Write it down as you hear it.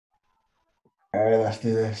All right, let's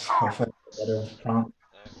do this. Hopefully, I get a better prompt.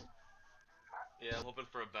 Yeah, I'm hoping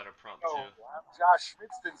for a better prompt Oh, too. I'm Josh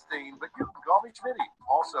Schmitzenstein, but you can call me Schmitty.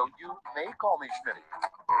 Also, you may call me Schmitty.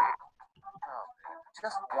 Oh,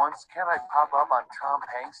 just once, can I pop up on Tom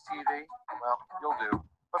Hanks' TV? Well, you'll do.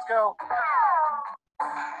 Let's go.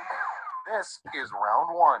 This is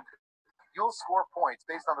round one. You'll score points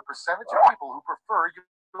based on the percentage of people who prefer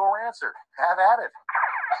your answer. Have at it.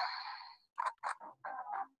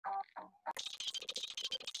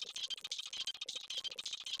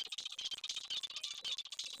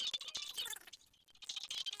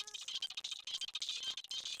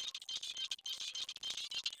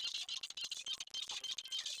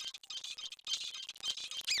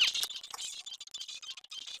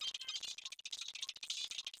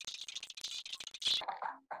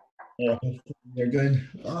 Yeah, hopefully they're good.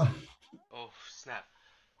 Oh, Oh, snap.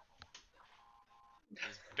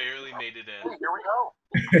 Just barely made it in. Hey, here we go.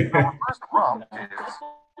 Our first prompt is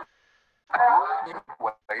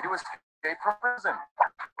way to escape from prison.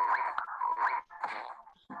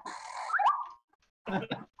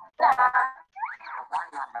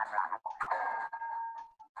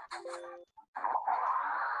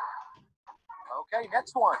 Okay,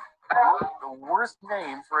 next one. The worst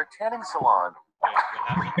name for a tanning salon. Wait, what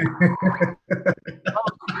happened?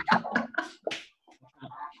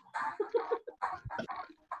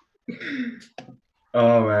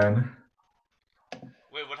 oh man.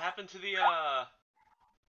 Wait, what happened to the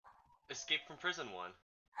escape from prison one?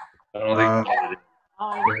 I don't think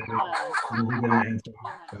He didn't answer.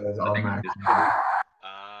 So it was all Max.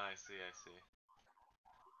 Ah, I see, I see.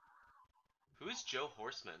 Who is Joe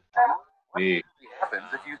Horseman? me. What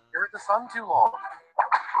happens if you stare at the sun too long?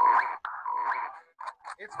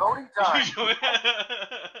 It's voting time.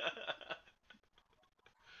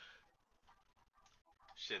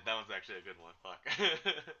 Shit, that one's actually a good one. Fuck.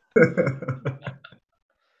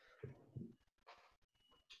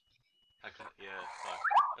 Yeah, fuck.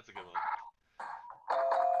 That's a good one.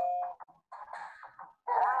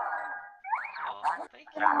 Aw, thank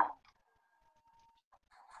you.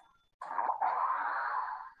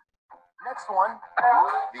 Next one.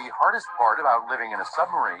 The hardest part about living in a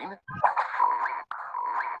submarine.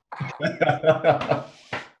 I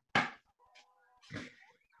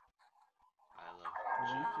love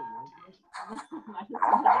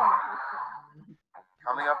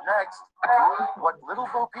Coming up next. What little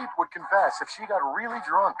Bo Peep would confess if she got really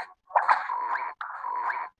drunk.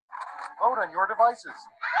 Vote on your devices.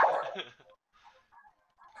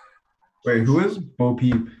 Wait, who is Bo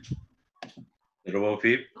Peep? Little Bo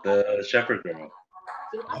Peep, the shepherd girl.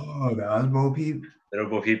 Oh, that was Bo Peep. Little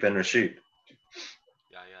Bo Peep and her sheep.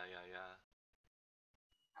 Yeah, yeah, yeah, yeah.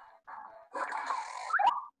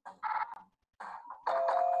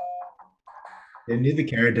 They knew the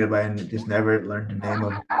character, but I just never learned the name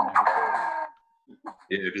of.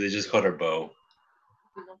 Yeah, because they just called her Bo.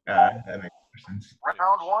 That makes more sense.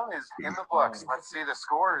 Round one is in the books. Let's see the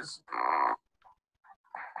scores.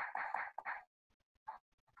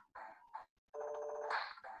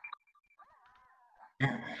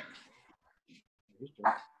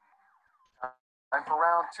 Time for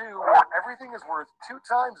round two, where everything is worth 2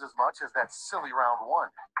 times as much as that silly round one.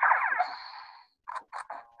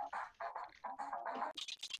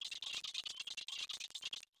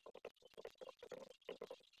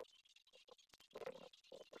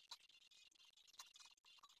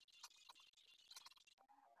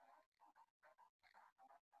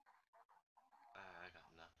 I got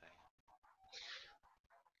nothing.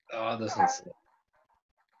 Oh, this one's.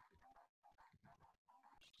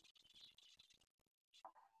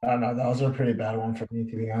 I don't know. That was a pretty bad one for me,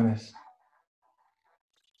 to be honest.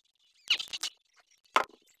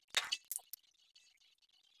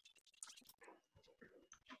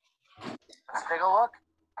 Let's take a look.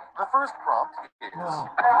 The first prompt is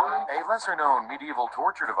a lesser-known medieval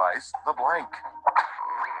torture device, the blank.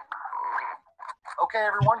 Okay,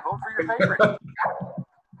 everyone, vote for your favorite.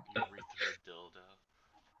 Urethra dildo.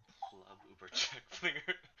 Club Uber check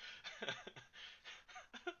flinger.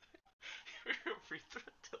 Urethra dildo.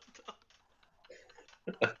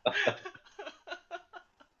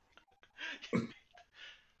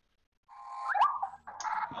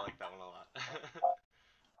 I like that one a lot.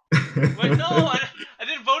 Wait, no! I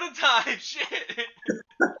didn't vote in time! Shit!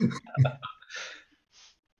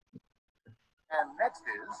 And next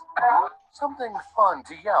is something fun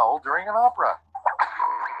to yell during an opera.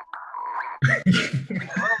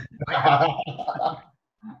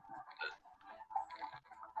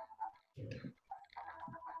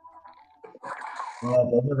 Well,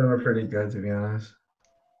 both of them are pretty good, to be honest.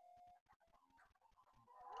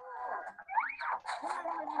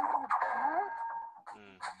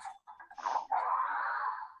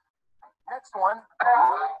 one?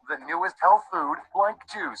 The newest health food, blank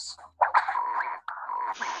juice.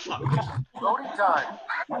 Voting time.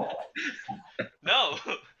 No!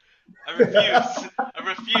 I refuse! I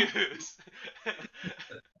refuse!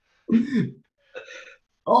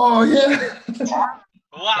 Oh yeah.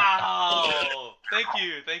 Wow! Thank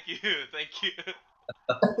you, thank you, thank you.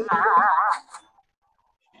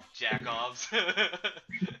 You jack-offs.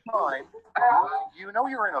 Fine. You know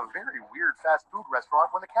you're in a very weird fast food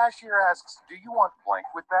restaurant when the cashier asks, do you want blank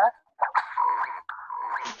with that?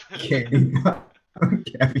 Candy.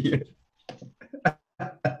 Caviar.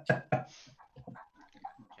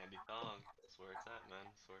 Candy thong. That's where it's at, man.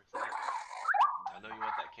 That's where it's at. I know you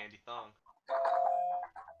want that candy thong.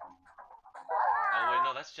 Oh wait,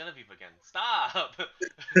 no, that's Genevieve again. Stop!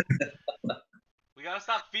 We gotta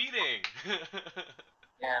stop feeding!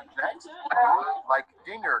 And next, like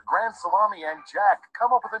dinger, grand salami, and jack,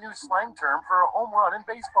 come up with a new slang term for a home run in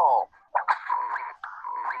baseball.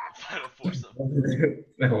 Final foursome.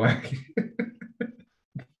 No way.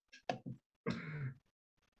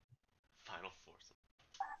 Final foursome.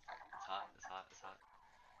 It's hot, it's hot, it's hot.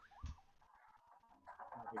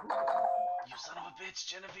 You son of a bitch,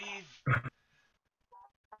 Genevieve!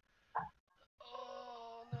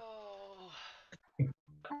 Oh no!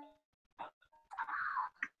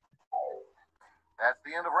 That's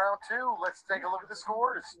the end of round 2. Let's take a look at the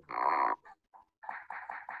scores.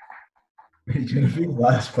 Genevieve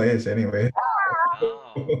last place anyway.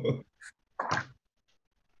 No.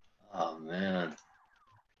 Oh man.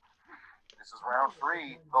 This is round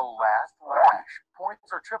 3, the last lash.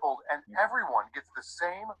 Points are tripled, and everyone gets the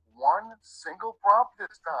same one single prompt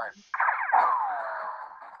this time.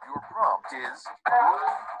 Your prompt is: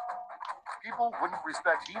 people wouldn't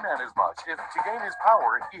respect He-Man as much if, to gain his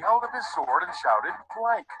power, he held up his sword and shouted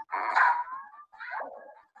blank.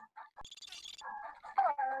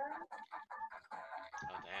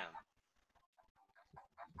 Oh damn.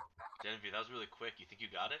 Genevieve, that was really quick. You think you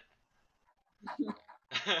got it?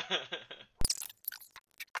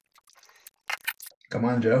 Come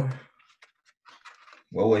on, Joe.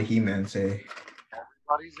 What would He-Man say?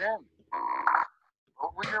 Everybody's in.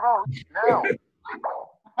 Vote with your vote now.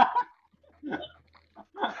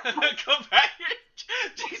 Come back here!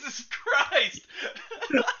 Jesus Christ!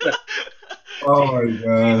 Oh my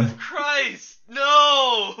god. Jesus Christ!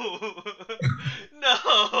 No! No!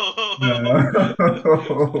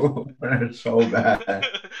 No. That's so bad.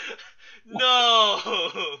 No!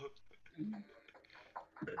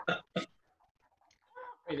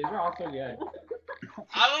 Wait, these are all so good.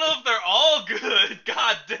 I don't know if they're all good.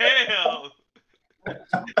 God damn!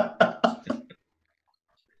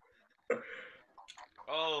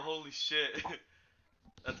 Oh, holy shit.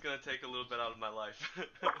 That's gonna take a little bit out of my life.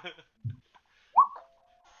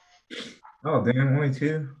 Oh damn, only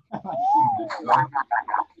 2.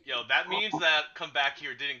 Yo, that means that Come Back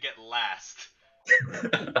Here didn't get last.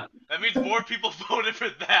 That means more people voted for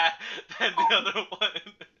that than the other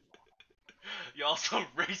one. Y'all some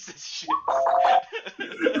racist shit.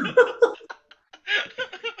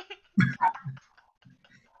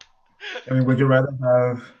 I mean, would you rather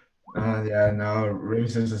have? Yeah, no,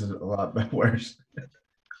 racist is a lot worse.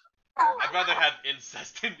 I'd rather have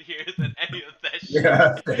incest in here than any of that shit.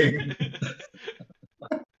 Yeah, same.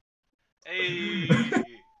 Hey,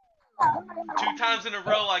 2 times in a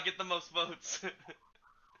row I get the most votes.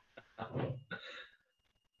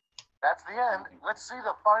 That's the end. Let's see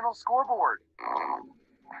the final scoreboard.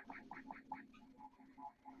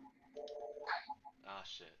 Oh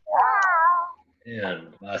shit. Yeah,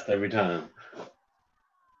 last every time.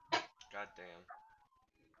 God damn.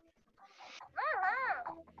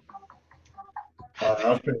 That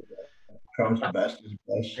was pretty good. Trump's best is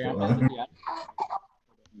best. Are you on fantasy yet?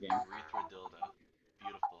 Game. Urethra dildo.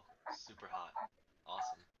 Beautiful. Super hot.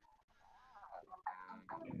 Awesome.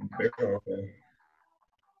 Okay.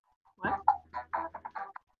 What?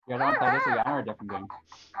 You guys want to play this again or a different game?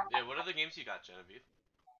 Yeah, what other games you got, Genevieve?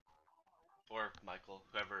 Or Michael,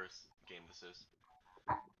 whoever's game this is.